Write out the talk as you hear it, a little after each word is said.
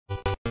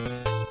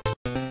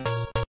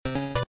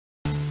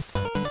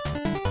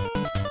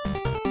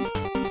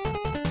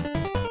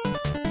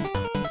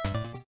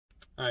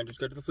I just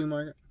got to the flea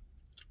market.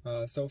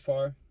 So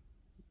far,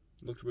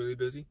 looks really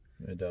busy.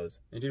 It does.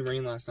 It did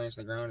rain last night,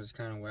 so the ground is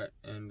kind of wet.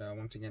 And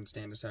once again,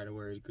 Stan decided to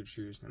wear his good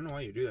shoes. I don't know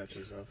why you do that to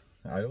yourself.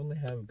 I only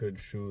have good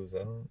shoes. I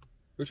don't.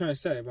 What are you trying to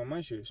say about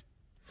my shoes?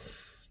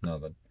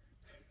 Nothing.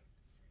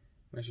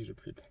 My shoes are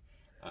pretty big.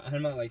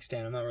 I'm not like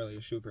Stan. I'm not really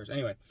a shoe person.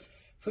 Anyway,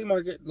 flea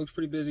market looks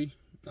pretty busy.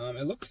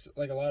 It looks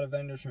like a lot of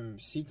vendors from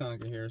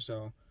Seekonk are here,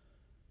 so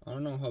I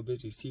don't know how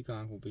busy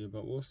Seekonk will be,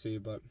 but we'll see.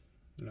 But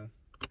you know,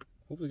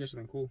 hopefully get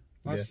something cool.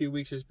 Last few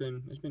weeks it's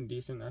been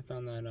decent. I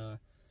found that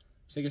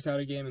Sega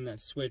Saturday game and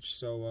that Switch,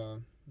 so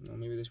you know,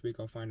 maybe this week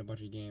I'll find a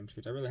bunch of games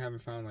because I really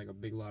haven't found like a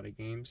big lot of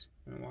games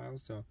in a while.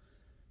 So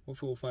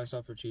hopefully we'll find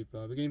stuff for cheap.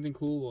 If we get anything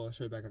cool, we'll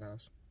show you back at the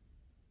house.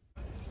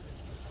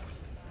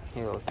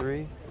 Halo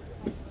 3,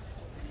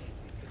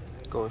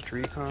 Ghost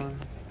Recon,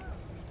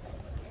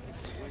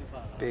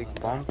 Big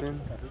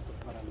Bumpin',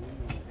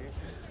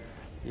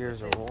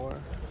 Years of War,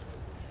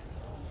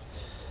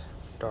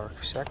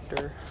 Dark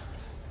Sector,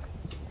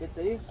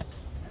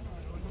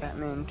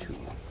 Batman 2.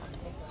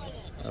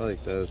 I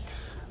like those.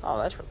 Oh,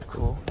 that's really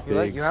cool.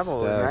 You have all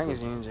the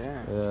magazines,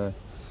 yeah. Yeah.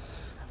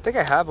 I think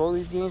I have all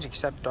these games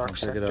except Dark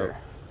Sector. Check it out.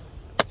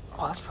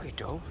 Oh, that's pretty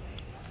dope.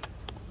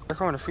 They're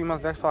coming to free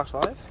month of Xbox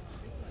Live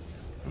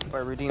by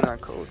redeeming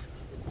that code.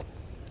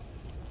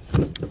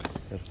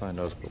 Gotta find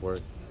out if it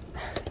works.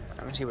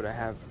 Let me see what I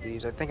have of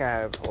these. I think I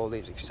have all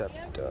these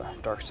except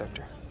Dark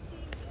Sector.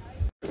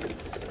 How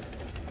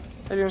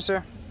you doing,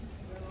 sir?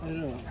 How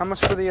you doing? How much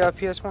for the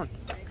PS1?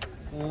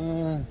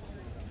 $10.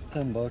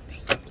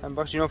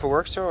 $10. Do you know if it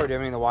works, sir, or do you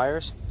have any of the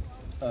wires?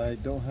 I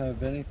don't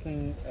have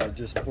anything. I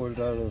just pulled it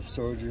out of the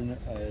storage unit.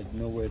 I had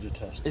no way to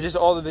test it. Is this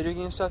all the video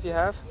game stuff you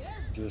have?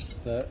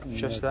 Just that and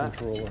Just my that?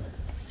 controller.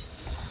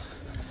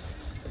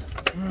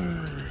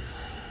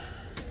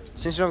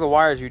 Since you don't have the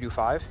wires, you do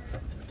 5?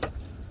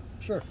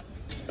 Sure.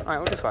 Alright,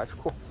 we'll do 5.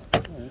 Cool.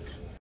 Alright.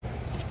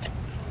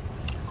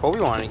 Kobe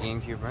wanted a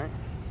GameCube, right?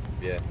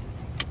 Yeah.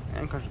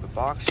 And it comes with a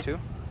box, too.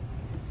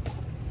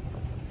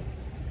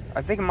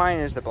 I think mine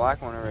is the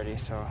black one already,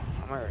 so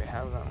I might already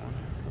have that one.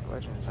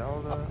 Legend of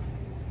Zelda.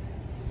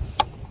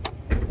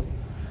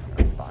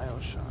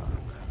 Bioshock.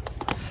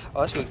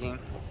 Oh, that's a good game.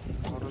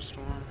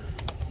 Storm.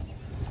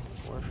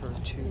 Warfare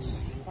 2.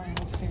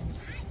 Final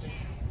Fantasy.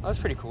 Oh, that's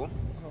pretty cool.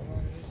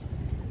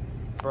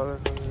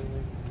 Brotherhood.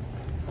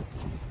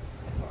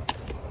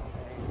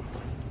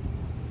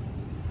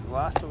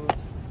 Last of Us.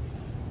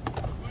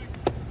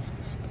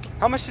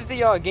 How much is the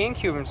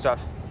GameCube and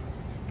stuff?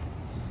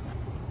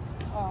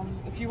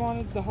 If you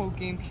wanted the whole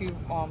GameCube,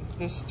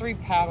 there's 3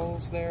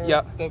 paddles there.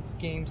 Yep. The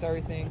games,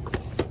 everything.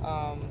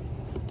 I'm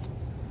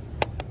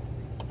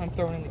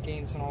throwing in the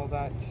games and all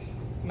that.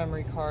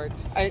 Memory card.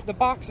 The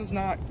box is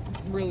not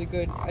really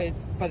good,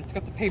 but it's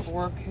got the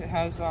paperwork. It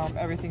has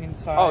everything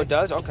inside. Oh, it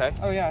does? Okay.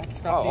 Oh yeah, it's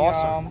got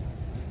awesome.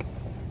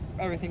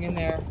 Everything in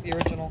there, the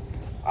original.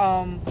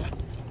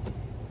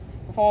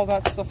 With all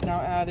that stuff now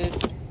added,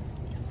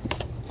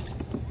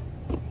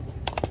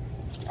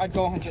 I'd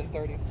go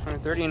 130.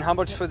 130. And how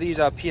much for these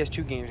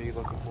PS2 games are you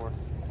looking for?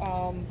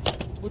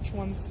 Which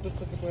ones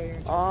specifically are you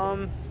interested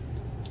in?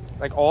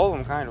 Like all of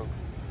them, kind of.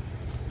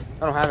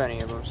 I don't have any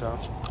of them, so.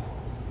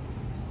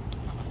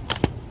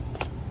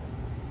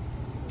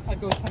 I'd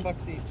go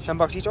 $10 each.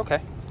 $10 each? Okay.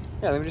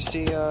 Yeah, let me just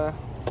see.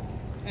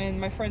 And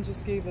my friend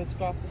just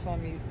dropped this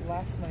on me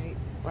last night.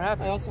 What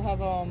happened? I also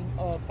have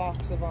a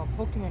box of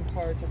Pokemon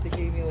cards that they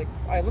gave me. Like,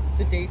 I looked at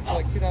the dates,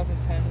 like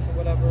 2010s or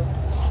whatever.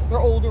 They're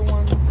older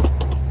ones.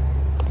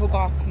 No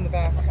box in the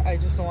back. I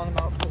just don't want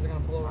them out because they're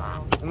gonna blow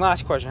around. And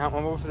last question: how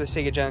much for the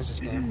Sega Genesis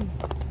game?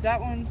 That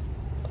one,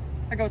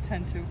 I go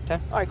 10 too.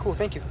 10. All right, cool.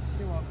 Thank you.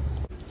 You're welcome.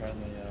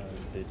 Apparently,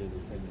 they did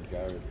the same in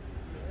Jared.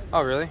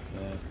 Oh, really?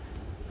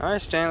 Yeah. All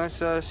right, Stan.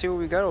 Let's see what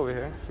we got over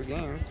here for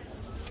games.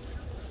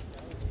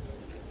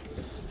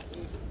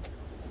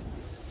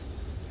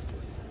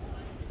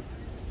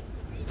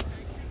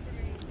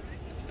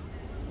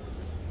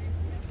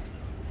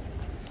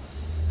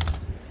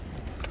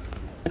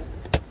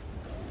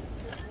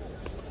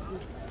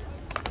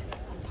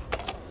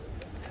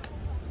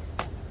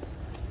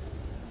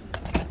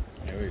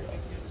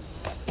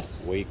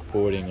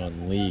 Wakeboarding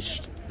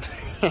Unleashed.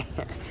 They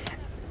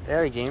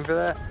have a game for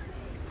that?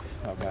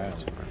 Not bad.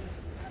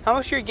 How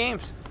much are your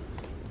games?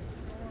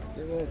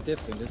 They're all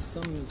different. There's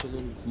some is a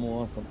little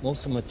more, but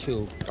most of them are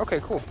 2.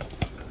 Okay, cool.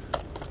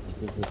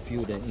 There's a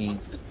few that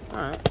ain't. All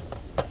right.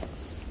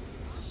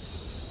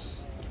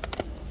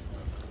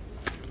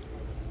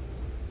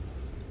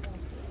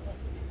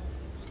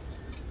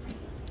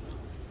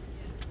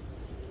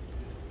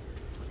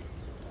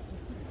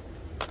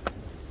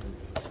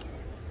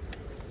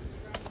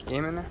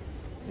 Game in there?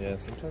 Yeah,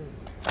 sometimes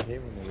I hate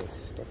when they get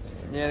stuck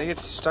in there. Yeah, they get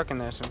stuck in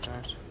there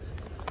sometimes.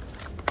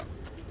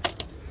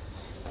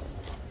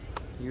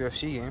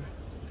 UFC game.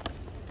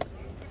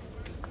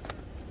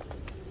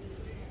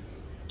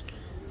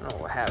 I don't know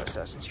what had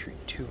Assassin's Creed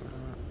 2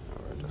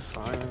 or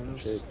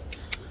Defiance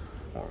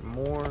or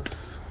Morph,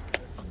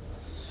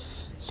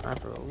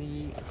 Sniper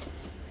Elite.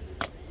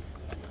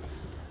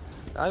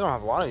 I don't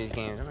have a lot of these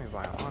games. I'm gonna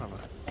buy a lot of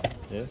them.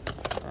 Yeah.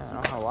 I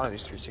don't have a lot of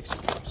these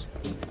 360 games.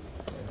 Yeah,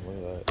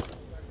 look at that.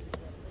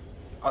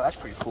 Oh, that's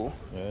pretty cool.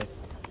 Yeah.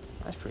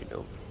 That's pretty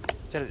dope.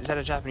 Is that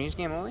a Japanese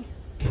game only?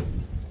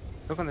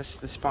 Look on the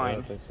spine. Yeah,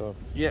 I think so.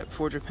 Yeah,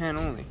 for Japan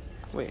only.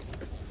 Wait, it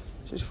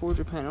says for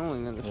Japan only,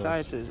 and then the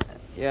side says,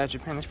 yeah,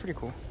 Japan. That's pretty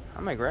cool.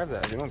 I might grab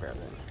that. I don't grab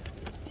that.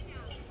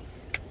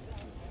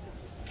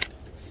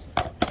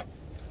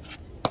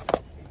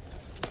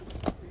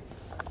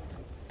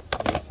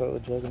 That's how the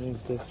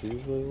Japanese discs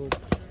usually look.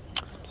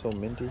 So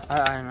minty.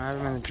 I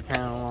haven't been to Japan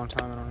in a long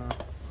time. I don't know.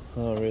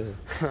 Oh, really?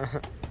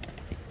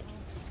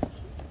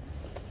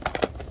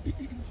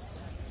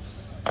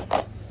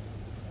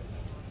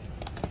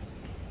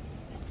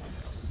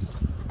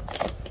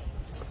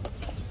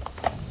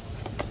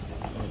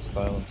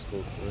 Silent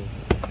School 3.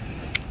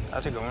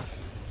 That's a good one.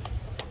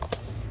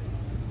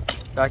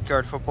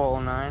 Backyard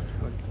Football 09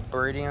 with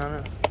Brady on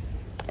it.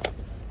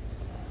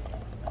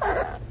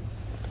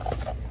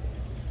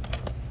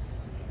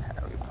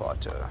 Harry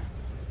Potter.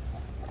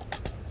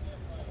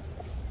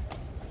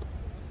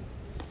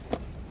 You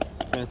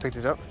gonna pick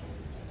this up?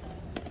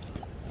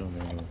 No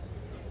manual.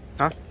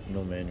 Huh?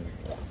 No manual.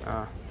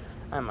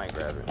 I might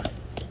grab it.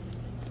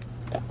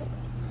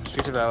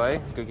 Streets of LA,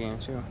 good game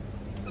too.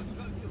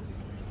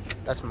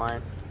 That's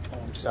mine.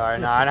 I'm sorry.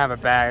 No, I don't have a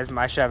bag.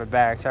 I should have a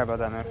bag. Sorry about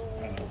that, man.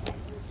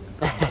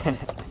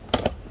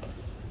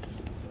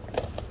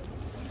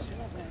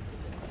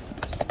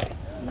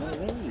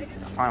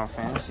 Final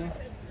Fantasy.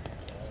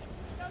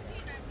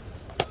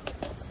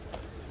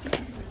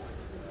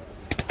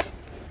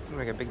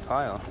 Like a big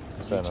pile.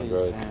 San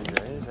Andreas. San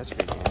Andreas. That's a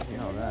good game. You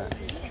know that.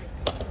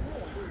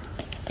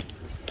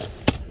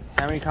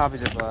 How many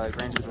copies of Gran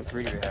Turismo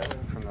 3 do we have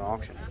from the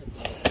auction?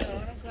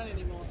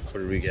 What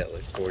did we get?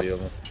 Like 40 of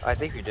them? I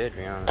think we did, to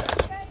be honest.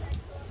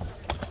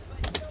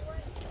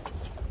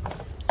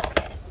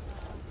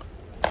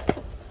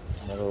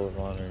 Medal of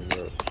Honor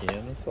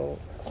European Assault?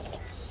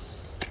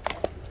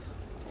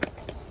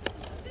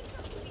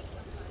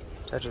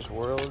 Tetris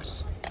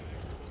Worlds.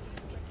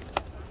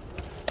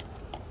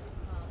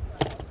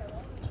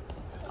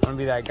 I'm gonna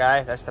be that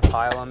guy. That's the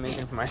pile I'm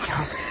making for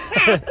myself.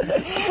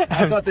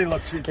 I thought they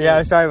looked too. Yeah,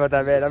 I'm sorry about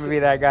that, man. I'm gonna be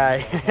that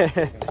guy.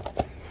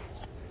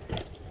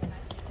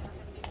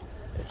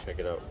 Check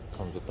it out.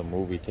 Comes with the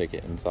movie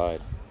ticket inside.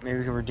 Maybe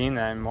we can redeem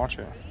that and watch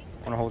it.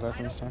 Wanna hold that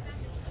for this time?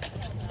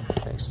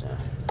 Thanks, Dan.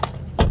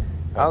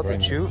 I'll bring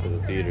let this you. to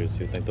the theaters.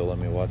 Do you think they'll let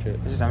me watch it?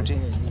 Is this empty?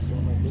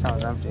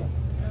 Sounds empty.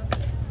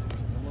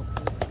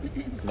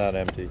 Not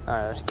empty.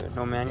 Alright, that's good.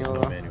 No manual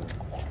No though? manual.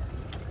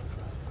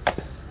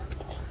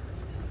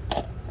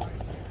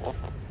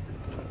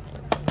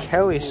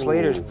 Kelly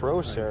Slater's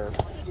Pro Serve.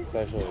 It's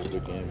actually a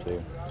good game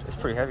too. It's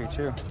pretty heavy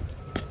too.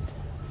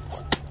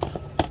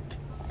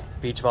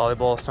 Beach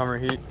volleyball, summer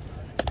heat.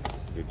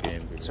 Good game.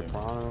 Good game.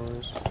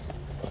 Sopranos.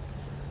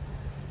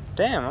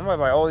 Damn, I'm gonna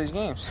buy all these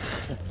games.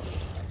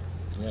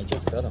 Yeah, I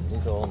just got them.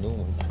 These are all new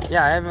ones.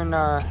 Yeah, I haven't,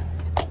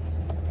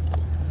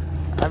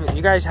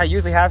 you guys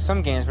usually have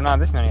some games, but not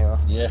this many though.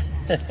 Yeah,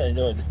 I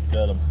know. I just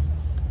got them.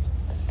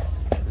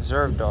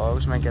 Reserve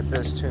Dogs might get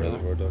this too.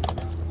 Reservoir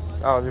Dogs.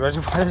 Oh, the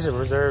Reservoir is a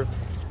reserve.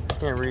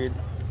 Can't read.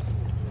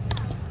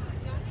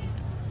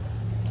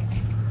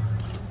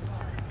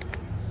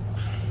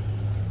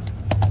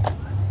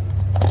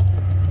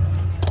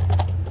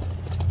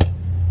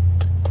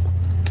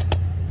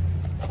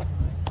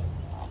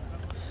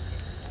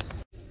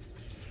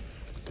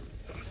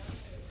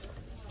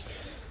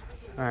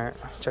 Alright,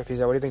 check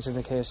these out. What do you think's in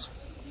the case?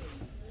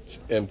 It's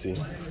empty.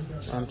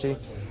 It's empty.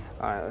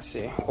 Alright, let's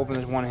see. Open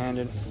this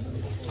one-handed.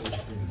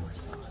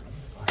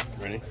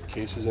 Ready?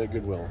 Cases at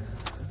Goodwill.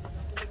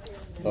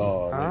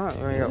 Oh,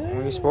 Here we go.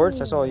 Wii Sports,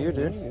 that's all you,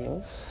 dude.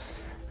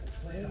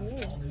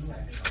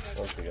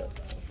 what we got?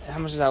 How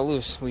much is that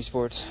loose, Wii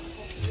Sports?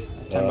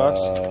 10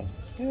 bucks?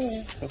 Yeah,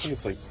 I think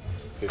it's like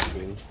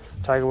 15.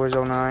 Tiger Woods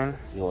 09.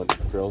 You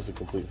want girls to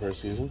complete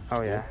first season?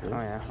 Oh yeah, oh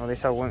yeah. Well, they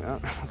sell one.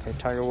 Oh, okay,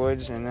 Tiger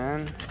Woods, and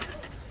then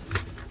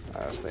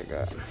what else they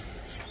got?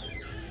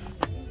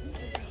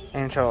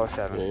 NHL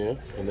 07. Yeah.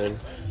 And then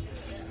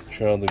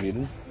Charles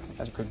Leviden.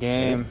 That's a good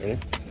game. Ready?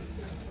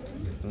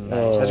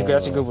 Nice.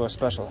 That's a good one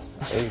special.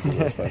 That is a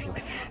good special.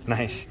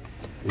 Nice.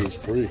 It was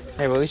free.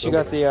 Hey, well at least you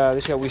got the at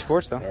least you got Wii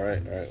Sports though. All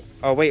right.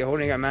 Oh wait, hold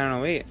on, you got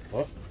Madden 08.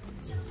 What?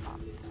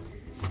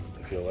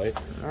 I feel like.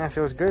 Yeah, it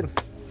feels good.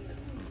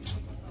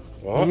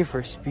 Well, Need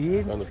for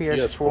Speed, on the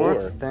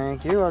PS4.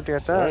 Thank you, I'll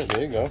get that. all right,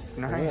 there you go.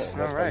 Nice,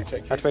 Yeah, alright.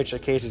 check That's why you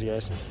check cases,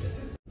 guys.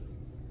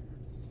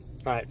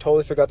 Alright,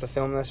 totally forgot to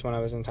film this when I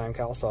was in Time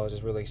Cal, so I was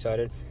just really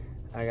excited.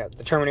 I got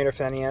the Terminator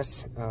for the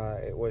NES.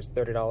 It was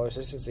 $30.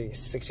 This is a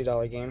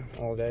 $60 game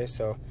all day,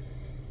 so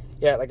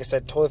yeah, like I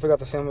said, totally forgot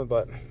to film it,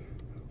 but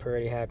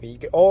pretty happy. You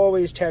could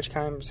always catch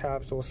time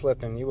capsule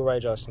slipping. You were right,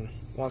 Justin.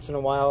 Once in a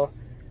while,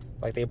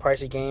 like they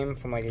price a game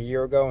from like a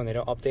year ago and they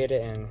don't update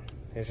it, and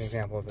here's an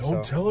example of it.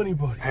 Don't tell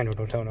anybody. I know,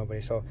 don't tell nobody.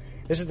 So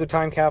this is the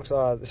time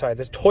capsule,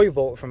 this Toy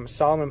Vault from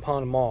Solomon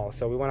Pond Mall.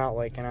 So we went out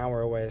like an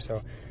hour away,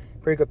 so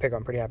pretty good pick.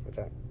 I'm pretty happy with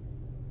that.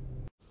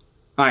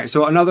 All right,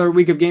 so another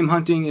week of game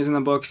hunting is in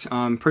the books.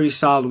 Pretty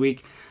solid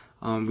week.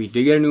 We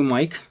did get a new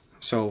mic,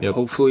 so Yep.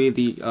 hopefully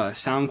the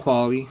sound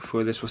quality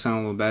for this will sound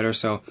a little better.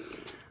 So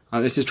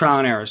this is trial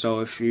and error,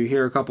 so if you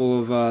hear a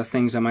couple of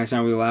things that might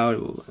sound really loud,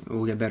 it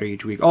will get better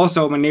each week.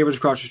 Also, my neighbors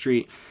across the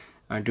street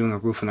are doing a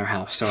roof on their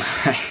house, so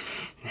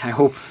I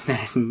hope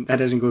that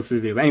doesn't go through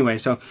the video. But anyway,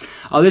 so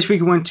this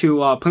week we went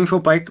to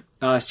Plainfield Pike,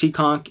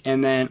 Seekonk,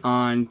 and then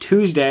on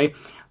Tuesday,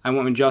 I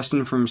went with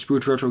Justin from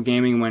Spruce Retro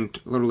Gaming,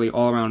 went literally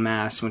all around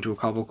Mass, went to a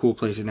couple of cool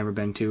places I've never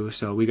been to,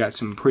 so we got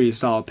some pretty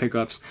solid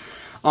pickups.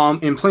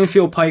 In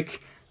Plainfield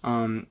Pike,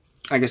 like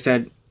I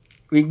said,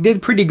 we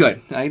did pretty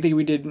good. I think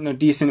we did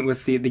decent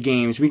with the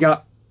games. We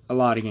got a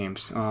lot of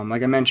games.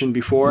 Like I mentioned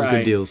before,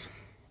 Good deals.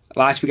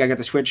 Last week I got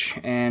the Switch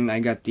and I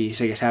got the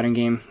Sega Saturn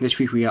game. This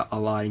week we got a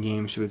lot of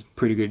games with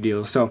pretty good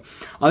deals. So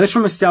this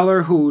from a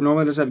seller who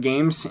normally does have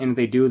games, and if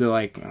they do, they're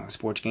like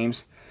sports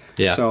games.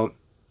 Yeah. So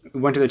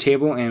we went to the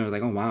table and we were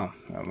like, oh wow,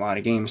 a lot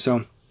of games.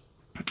 So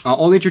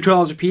all each are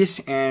 $12 a piece,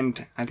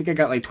 and I think I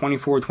got like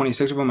 24,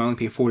 26 of them. I only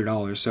paid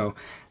 $40, so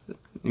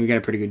we got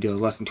a pretty good deal,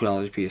 less than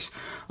 $2 a piece.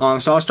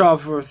 So I'll start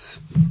off with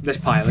this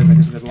pilot. Like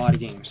I said, there's a lot of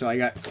games. So I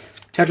got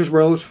Tetris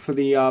World for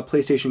the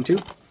PlayStation 2.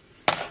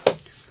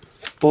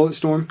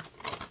 Bulletstorm,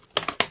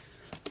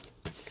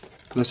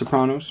 The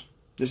Sopranos.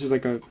 This is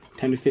like a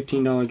 $10 to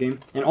 $15 game.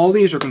 And all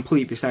these are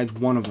complete besides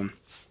one of them.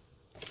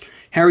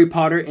 Harry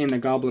Potter and the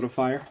Goblet of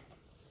Fire.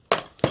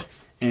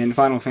 And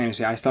Final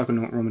Fantasy. I stuck in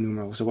Roman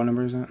numerals. So what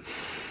number is that?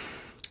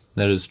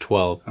 That is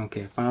 12.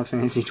 Okay, Final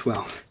Fantasy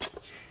 12.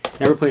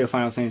 Never played a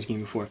Final Fantasy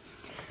game before.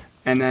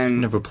 And then...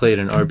 Never played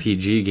an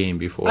RPG game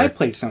before. I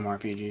played some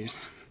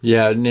RPGs.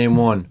 Yeah, name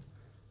one.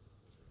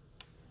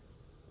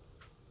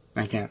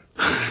 I can't.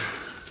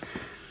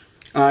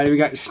 We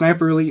got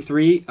Sniper Elite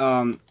 3.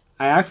 I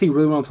actually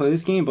really want to play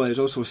this game, but it's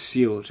also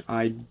sealed.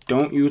 I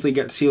don't usually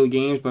get sealed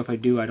games, but if I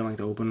do, I don't like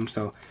to open them,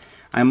 so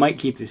I might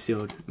keep this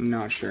sealed. I'm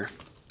not sure.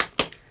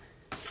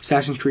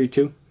 Assassin's Creed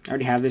 2. I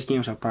already have this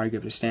game, so I'll probably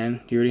give it a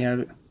stand. Do you already have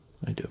it?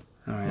 I do.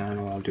 Alright, I don't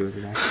know what I'll do with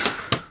it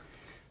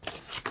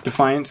actually.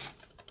 Defiance.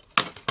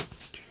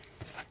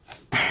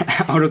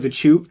 Out of the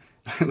Chute.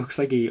 It looks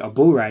like a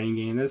bull riding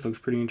game. This looks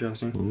pretty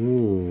interesting.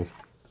 Ooh.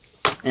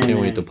 And Can't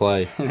wait to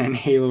play. And then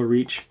Halo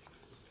Reach.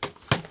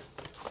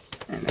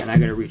 And then I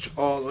gotta reach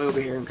all the way over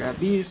here and grab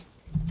these.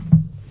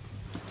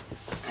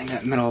 I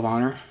got Medal of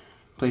Honor,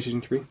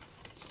 PlayStation 3.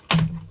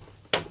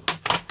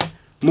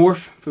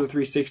 Morph for the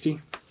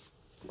 360.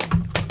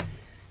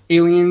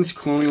 Aliens,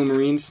 Colonial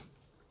Marines.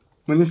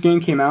 When this game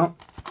came out,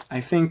 I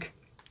think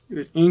it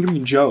was Angry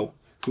Joe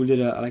who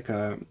did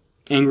a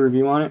angry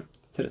review on it.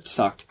 Said it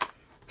sucked.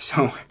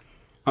 So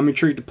I'm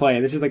intrigued to play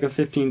it. This is like a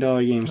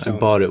 $15 game. So I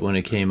bought it when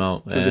it came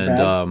out, Was it and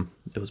bad?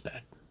 it was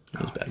bad.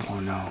 It was bad.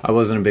 Oh no. I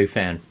wasn't a big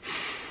fan.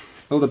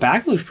 Well, the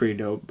back looks pretty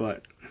dope,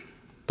 but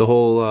The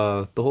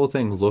whole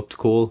thing looked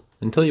cool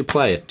until you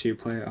play it. till you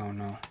play it, oh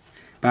no.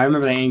 But I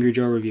remember that Angry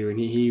Joe review, and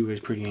he was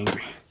pretty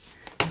angry.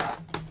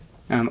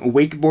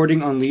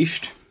 Wakeboarding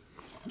Unleashed,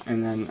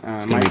 and then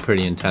It's gonna be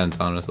pretty intense,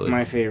 honestly.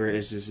 my favorite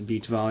is this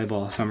beach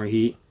volleyball Summer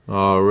Heat.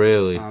 Oh,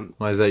 really?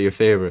 Why is that your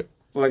favorite?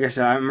 Well, like I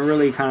said, I'm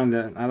really kind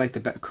of I like the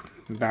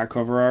back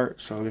cover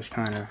art, so this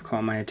kind of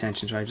caught my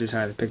attention, so I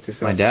decided to pick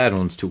this up. My dad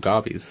owns 2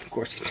 copies. Of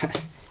course he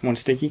does. One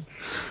sticky.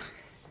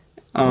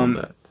 Love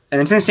that. And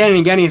instead of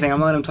standing to get anything,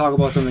 I'm letting him talk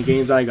about some of the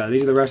games I got.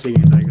 These are the rest of the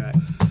games I got.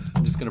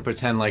 I'm just gonna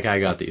pretend like I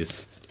got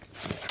these.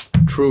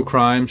 True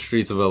Crime,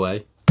 Streets of LA.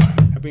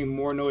 I'll bring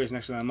more noise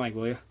next to that mic,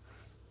 will you?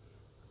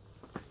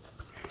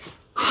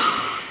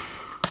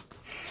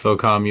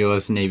 SOCOM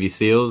US Navy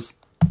SEALs.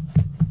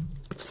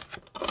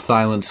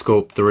 Silent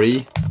Scope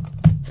 3.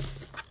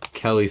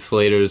 Kelly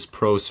Slater's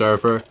Pro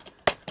Surfer.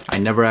 I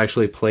never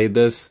actually played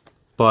this,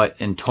 but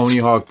in Tony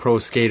Hawk Pro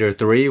Skater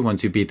 3,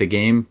 once you beat the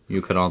game,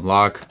 you could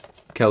unlock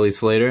Kelly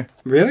Slater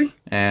Really?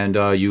 and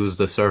use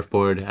the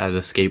surfboard as a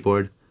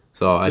skateboard.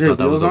 So I thought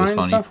that was always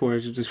funny. Stuff, or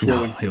is it just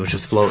floating? No, it was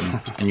just floating,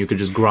 and you could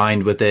just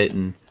grind with it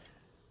and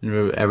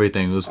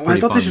everything. It was pretty I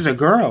thought fun. this was a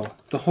girl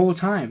the whole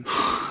time.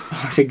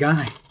 Oh, it's a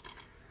guy.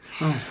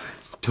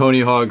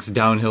 Tony Hawk's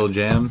Downhill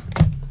Jam.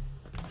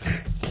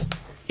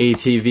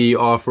 ATV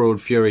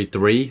Off-Road Fury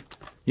 3.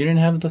 You didn't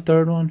have the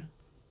third one?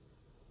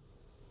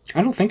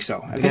 I don't think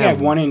so. I think I have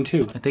 1 and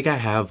 2. I think I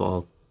have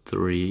all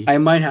 3. I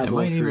might have It all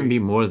might 3. even be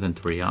more than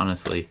 3,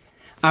 honestly.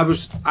 I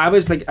was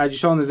like, I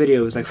just saw in the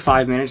video, it was like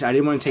 5 minutes. I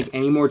didn't want to take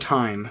any more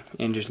time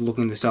in just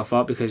looking the stuff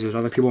up because there's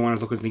other people who wanted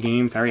to look at the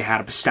games. I already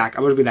had a stack.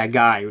 I would be that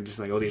guy who just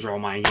like, oh, these are all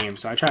my games.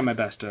 So I tried my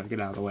best to get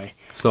out of the way.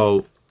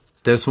 So,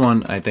 this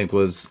one I think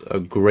was a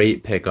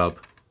great pickup.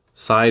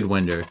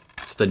 Sidewinder.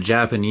 It's the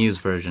Japanese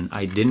version.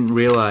 I didn't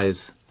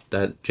realize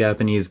that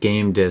Japanese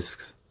game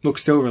discs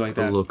Looks silver like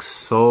that. look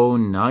so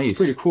nice.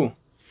 Pretty cool.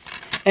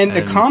 And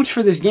the comps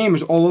for this game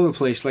is all over the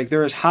place. Like,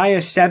 they're as high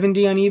as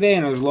 70 on eBay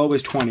and as low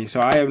as 20. So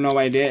I have no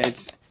idea.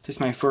 It's just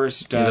my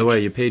first... Either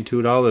way, you paid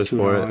 $2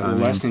 for it. I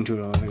less mean, than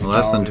 $2. Like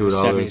less than $2.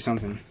 70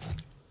 something.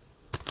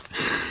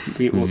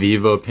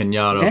 Viva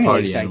Pinata Danny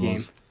Party likes that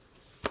Animals.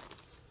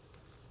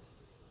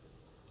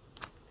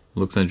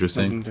 Looks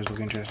interesting. Does look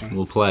interesting.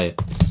 We'll play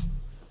it.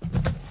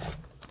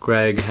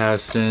 Greg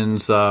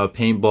Haston's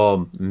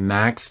paintball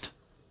maxed.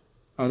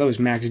 Oh, that was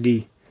Max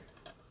D.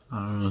 I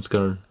don't know. It's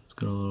got a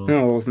little.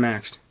 No, it was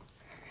maxed.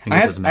 I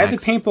had the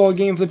paintball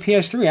game for the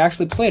PS3. I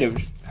actually played it. It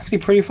was actually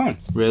pretty fun.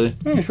 Really?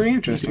 Yeah, it's pretty You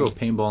interesting. should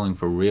go paintballing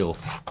for real.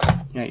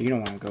 Yeah, you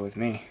don't want to go with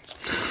me.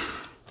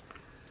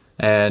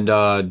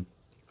 And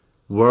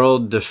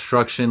World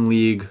Destruction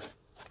League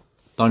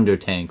Thunder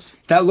Tanks.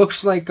 That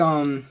looks like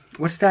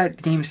what's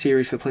that game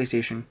series for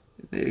PlayStation?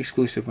 The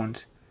exclusive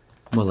ones.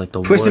 What, like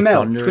the Twisted War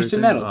Metal. Thunder Twisted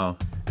thing? Metal. Oh.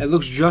 It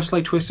looks just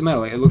like Twisted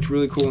Metal. It looks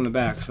really cool in the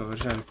back, so I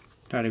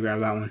tried to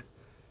grab that one.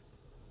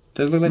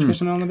 Does it look like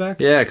Twisted Metal in the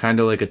back? Yeah, kind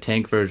of like a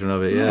tank version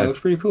of it. Yeah, it looks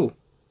pretty cool.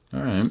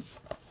 All right.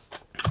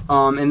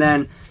 And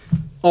then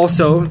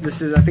also, I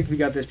think we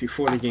got this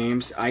before the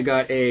games. I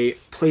got a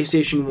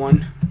PlayStation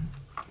 1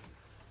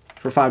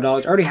 for $5.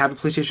 I already have a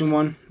PlayStation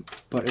 1,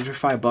 but it's for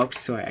 $5,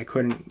 so I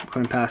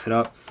couldn't pass it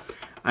up.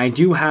 I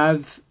do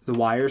have the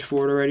wires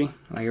for it already.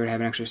 I already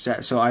have an extra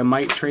set, so I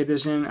might trade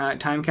this in at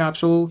Time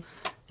Capsule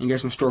and get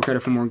some store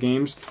credit for more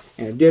games.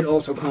 And it did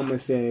also come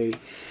with a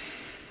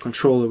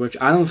controller, which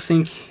I don't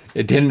think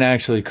it didn't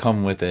actually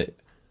come with it.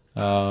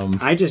 He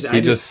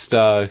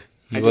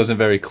wasn't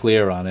very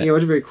clear on it. Yeah, it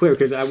wasn't very clear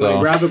because when I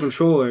grabbed the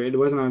controller, it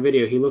wasn't on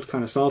video. He looked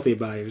kind of salty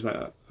about it. He was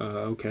like,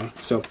 okay.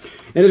 So,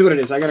 it is what it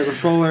is. I got a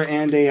controller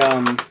and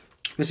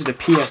this is a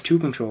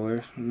PS2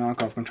 controller,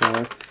 knockoff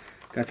controller.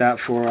 Got that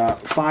for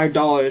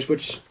 $5,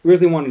 which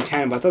really wanted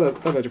 $10, but I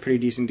thought that was a pretty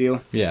decent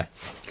deal. Yeah.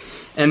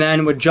 And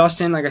then with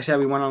Justin, like I said,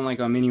 we went on like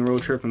a mini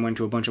road trip and went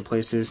to a bunch of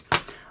places.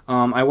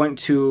 I went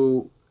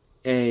to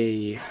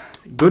a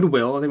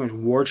Goodwill, I think it was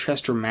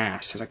Worcester,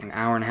 Mass. It's like an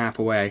hour and a half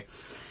away.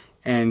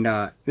 And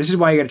this is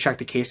why you got to check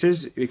the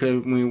cases, because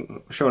when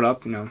we showed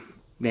up,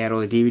 they had all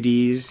the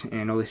DVDs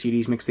and all the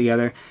CDs mixed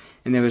together.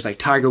 And there was like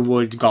Tiger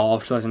Woods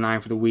Golf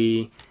 2009 for the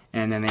Wii,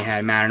 and then they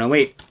had Madden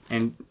 08.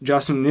 And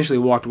Justin initially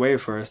walked away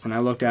first, and I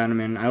looked at him,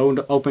 and I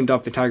opened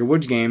up the Tiger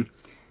Woods game,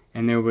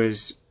 and there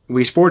was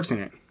Wii Sports in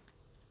it.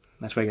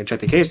 That's why I got to check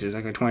the cases,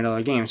 like a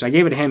 $20 game. So I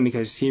gave it to him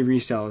because he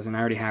resells, and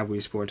I already have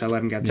Wii Sports. I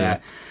let him get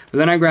that. But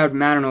then I grabbed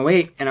Madden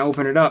 08, and I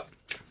opened it up,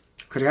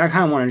 because I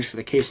kind of wanted it just for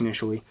the case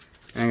initially.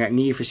 And I got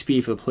Need for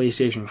Speed for the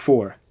PlayStation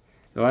 4.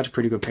 So that's a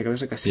pretty good pick. It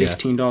was like a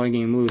 $16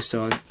 game loose,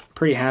 so I'm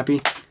pretty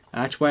happy.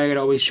 That's why I gotta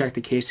always check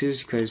the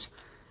cases, because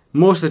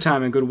most of the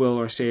time at Goodwill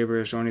or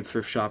Savers or any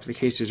thrift shops, the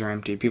cases are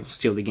empty. People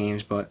steal the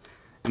games, but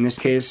in this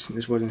case,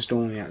 this wasn't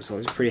stolen yet, so I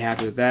was pretty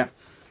happy with that.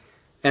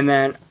 And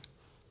then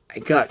I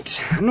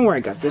don't know where I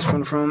got this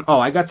one from. Oh,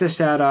 I got this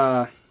at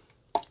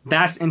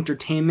Bass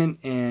Entertainment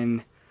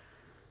in,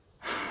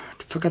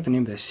 I forgot the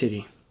name of the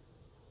city.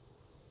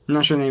 I'm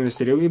not sure the name of the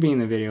city. It will be in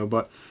the video,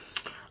 but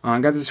I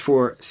got this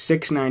for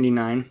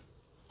 $6.99.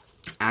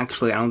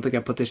 Actually, I don't think I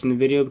put this in the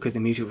video because the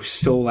music was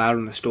so loud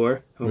in the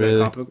store.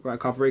 Really?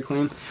 Copyright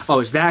claim. Oh,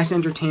 it's Vast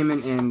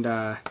Entertainment and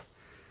I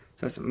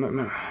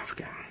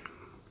forget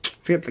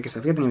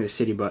the name of the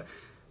city, but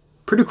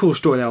pretty cool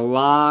store. There are a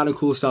lot of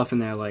cool stuff in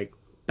there, like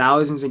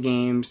thousands of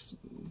games,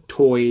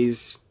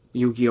 toys,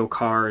 Yu-Gi-Oh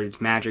cards,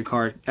 Magic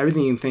cards,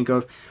 everything you can think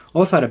of.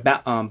 Also had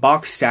a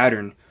box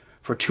Saturn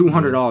for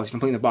 $200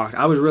 completing the box.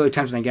 I was really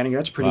tempted on getting it.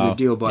 That's a pretty good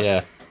deal, but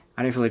I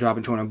didn't feel like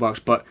dropping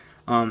 $200. But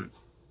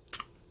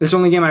this is the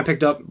only game I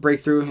picked up,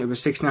 Breakthrough. It was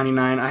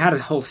 $6.99. I had a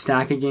whole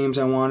stack of games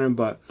I wanted,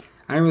 but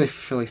I didn't really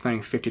feel like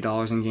spending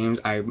 $50 in games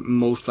I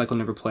most likely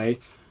never play.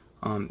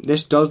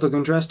 This does look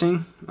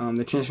interesting.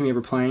 The chance of me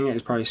ever playing it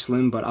is probably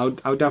slim, but I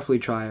would definitely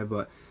try it.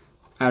 But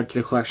add it to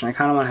the collection. I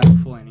kind of want to have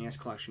a full NES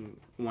collection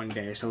one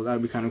day, so that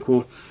would be kind of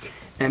cool.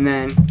 And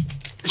then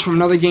it's from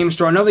another game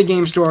store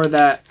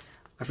that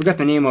I forgot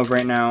the name of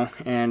right now,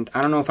 and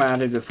I don't know if I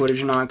added the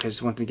footage or not,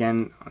 because once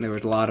again, there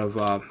was a lot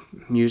of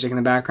music in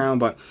the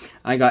background, but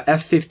I got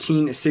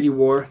F-15 City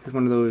War. It's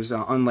one of those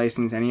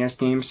unlicensed NES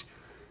games.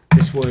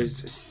 This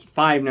was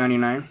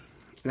 $5.99.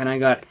 Then I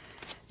got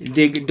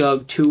Dig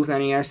Dug 2 with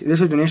NES.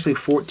 This was initially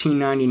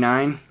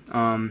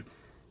 $14.99,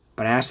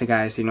 but I asked the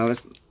guys,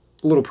 that's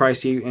a little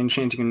pricey, and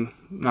chance you can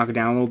knock it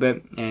down a little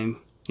bit, and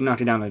he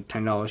knocked it down to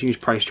 $10. He used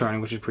price charting,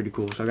 which is pretty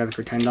cool, so I got it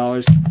for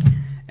 $10.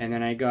 And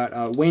then I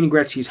got Wayne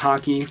Gretzky's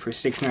Hockey for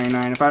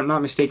 $6.99. If I'm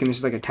not mistaken, this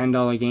is like a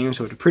 $10 game,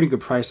 so it's a pretty good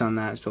price on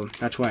that, so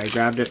that's why I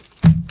grabbed it.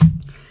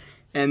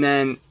 And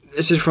then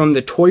this is from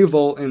the Toy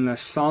Vault in the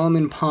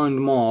Solomon Pond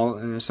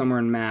Mall, somewhere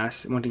in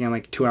Mass. Once again,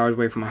 like 2 hours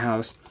away from my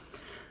house.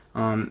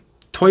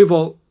 Toy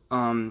Vault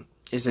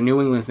is a New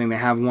England thing. They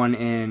have one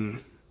in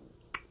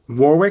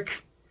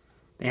Warwick.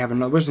 They have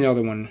another. Where's the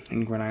other one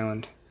in Rhode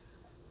Island?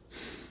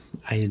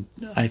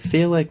 I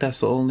feel like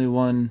that's the only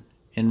one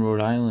in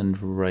Rhode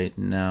Island right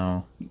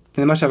now.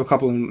 They must have a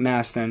couple in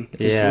Mass then.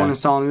 There's Yeah. one in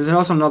Solomon. There's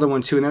also another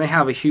one too, and then they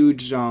have a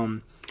huge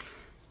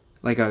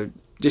like a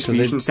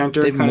distribution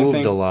center they've kind of moved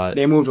thing. a lot.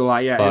 They moved a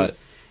lot, yeah. But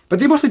But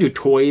they mostly do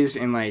toys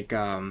and like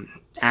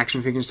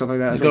action figures and stuff like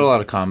that. they've got a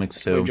lot of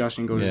comics too.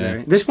 Justin goes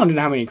there. This one didn't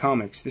have any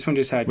comics. This one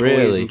just had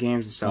toys and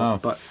games and stuff. Oh.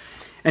 But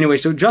anyway,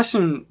 so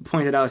Justin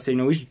pointed out, said,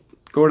 we should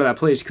go to that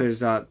place because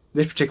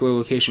this particular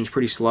location is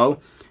pretty slow.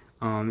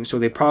 So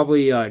they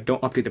probably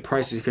don't update the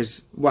prices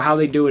because how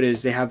they do it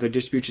is they have the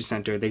distribution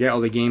center. They get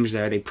all the games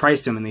there. They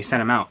price them and they send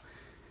them out,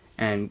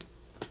 and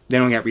they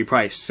don't get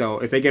repriced. So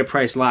if they get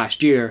priced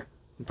last year,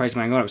 the price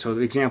might go up. So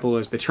the example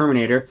is the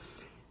Terminator.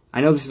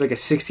 I know this is like a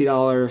 $60,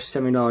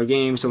 $70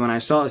 game. So when I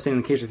saw it staying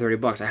in the case for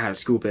 $30, I had to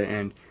scoop it,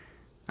 and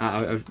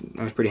I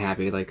was pretty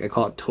happy. Like I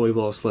call it toy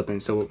ball slipping.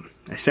 So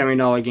a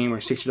 $70 game or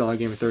 $60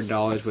 game for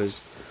 $30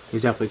 was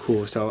definitely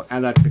cool. So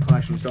add that to the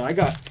collection. So I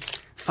got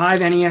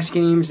 5 NES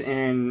games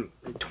and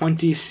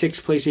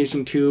 26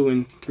 PlayStation 2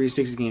 and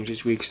 360 games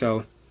this week,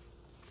 so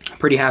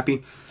pretty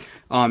happy.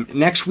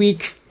 Next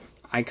week,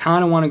 I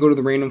kind of want to go to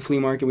the random flea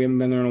market. We haven't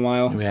been there in a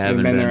while. We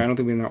haven't been there. I don't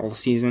think we've been there all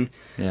season.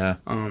 Yeah.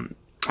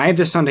 I have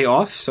this Sunday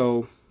off,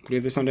 so do you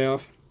have this Sunday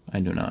off? I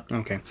do not.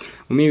 Okay.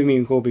 Well, maybe me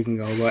and Colby can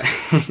go, but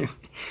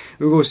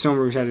we'll go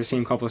somewhere we have the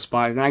same couple of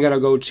spots. And I got to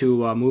go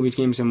to movies,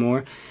 games, and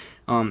more.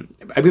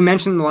 I've been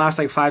mentioning the last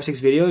like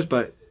 5-6 videos,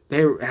 but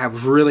they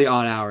have really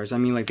odd hours. I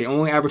mean, like, they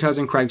only advertise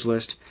on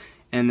Craigslist,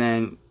 and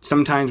then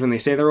sometimes when they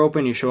say they're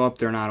open, you show up,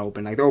 they're not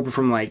open. Like, they're open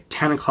from, like,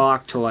 10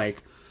 o'clock to,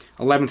 like,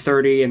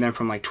 11:30, and then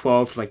from, like,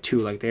 12 to, like, 2.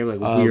 Like, they have, like,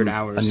 weird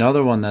hours.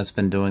 Another one that's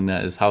been doing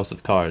that is House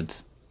of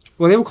Cards.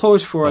 Well, they were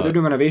closed for, they're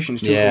doing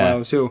renovations, too, yeah. for a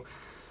while, too.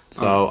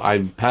 So,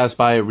 I passed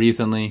by it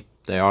recently.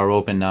 They are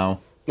open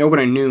now. They open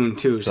at noon,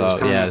 too, so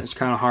it's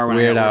kind of hard when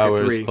weird I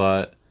work hours, at 3.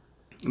 but...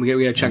 We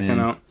gotta check them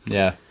out.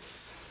 Yeah.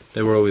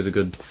 They were always a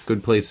good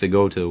place to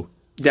go to.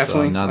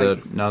 Definitely. So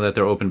now that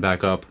they're open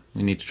back up,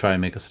 we need to try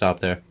and make a stop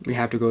there. We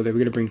have to go there. We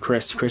got to bring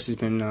Chris. Chris has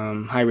been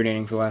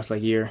hibernating for the last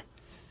like year.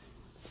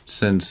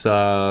 Since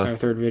our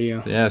 3rd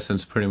video. Yeah,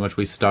 since pretty much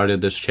we started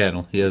this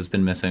channel, he has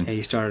been missing. Yeah,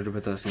 he started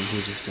with us and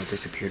he just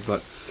disappeared.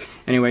 But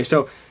anyway,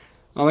 so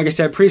like I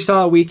said, pretty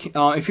solid week.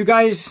 If you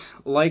guys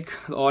like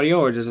the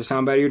audio or does it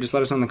sound better, just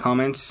let us know in the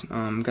comments.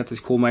 Got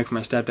this cool mic for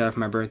my stepdad for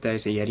my birthday.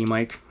 It's a Yeti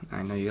mic.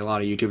 I know a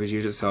lot of YouTubers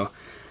use it, so.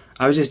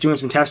 I was just doing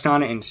some tests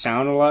on it and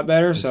sounded a lot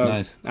better, it's so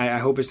nice. I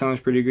hope it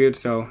sounds pretty good.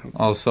 So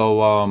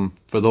also,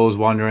 for those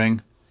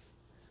wondering,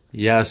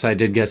 yes, I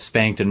did get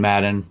spanked in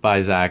Madden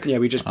by Zach. Yeah,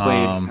 we just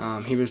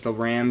played. He was the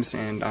Rams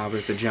and I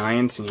was the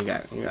Giants, and you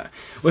got.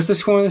 What's the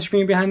score on the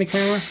screen behind the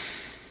camera?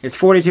 It's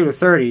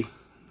 42-30,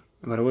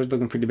 but it was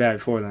looking pretty bad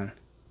before then.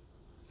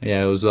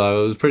 Yeah, it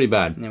was pretty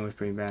bad. It was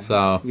pretty bad. So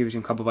I'll give you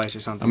some couple bites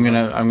or something.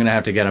 I'm gonna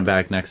have to get him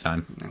back next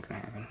time. Not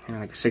gonna happen. You're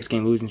like a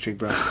 6-game losing streak,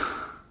 bro.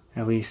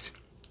 At least.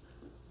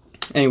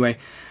 Anyway,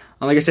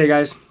 like I said,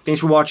 guys,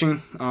 thanks for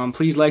watching.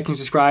 Please like and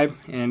subscribe,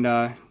 and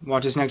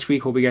watch us next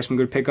week. Hope we get some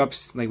good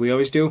pickups like we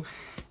always do,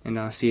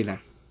 and see you then.